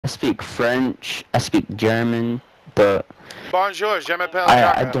speak French, I speak German, but Bonjour, je m'appelle I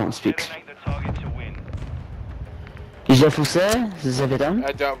Jacques. don't speak. Je français, vous avez done?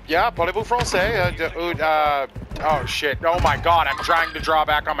 Yeah, parlez-vous français? Oh shit, oh my god, I'm trying to draw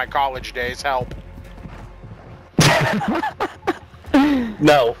back on my college days, help.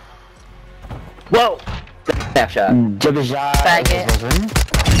 No. Whoa! Snapshot. Déjà. Faggot.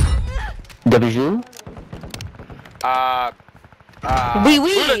 Dabajou? Oui,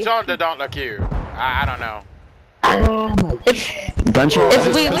 oui. Who don't look you? I don't know. Don't you? It's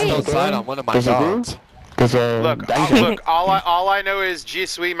oui, oui. outside on one of my There's a dogs. There's a Look, all I know is je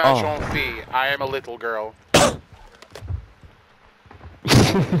suis ma jeune fille. I am a little girl.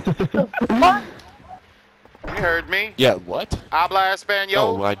 What? You heard me? Yeah, what? Habla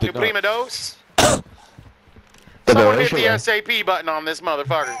español? No, I did Tu not. prima dos? Someone hit the SAP button on this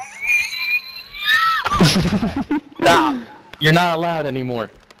motherfucker. Stop. You're not allowed anymore.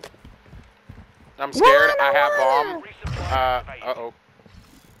 I'm scared. I have bomb. Uh-oh.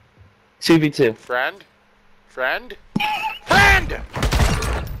 2v2. Friend? Friend? Friend!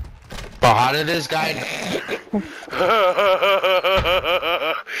 Bro, how did this guy?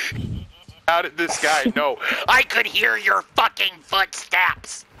 How did this guy know? I could hear your fucking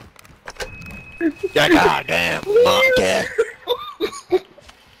footsteps! Yeah, goddamn monkey. 30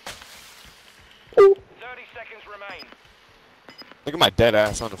 seconds remain. Look at my dead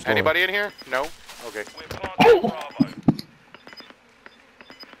ass on the floor. Anybody in here? No? Okay. We're planting Bravo.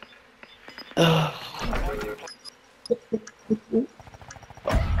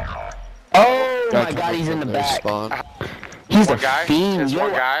 Oh Guy my god, coming he's in the from their back. spawn. He's One a guy? fiend. Just Yo,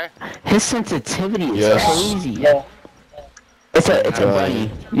 one guy? his sensitivity is Yes. crazy. Yeah. It's a Right.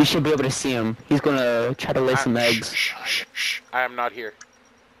 bunny. You should be able to see him. He's gonna try to lay some eggs. Shh. I am not here.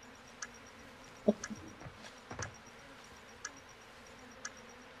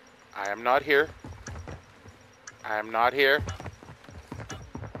 I am not here. I am not here.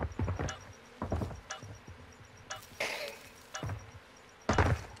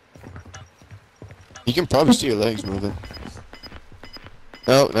 You can probably see your legs moving.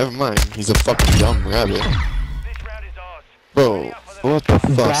 Oh, never mind. He's a fucking dumb rabbit. This round is ours. Bro, what the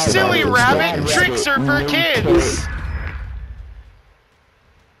fuck? Silly rabbit! Tricks are for kids!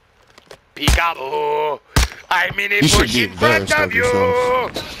 Peekaboo! I'm in a You should bush be in front embarrassed of of you!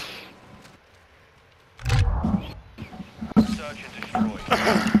 yourself. Search and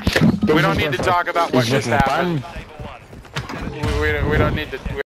destroy. We don't need to talk about what just happened. Saber 1. We don't need to.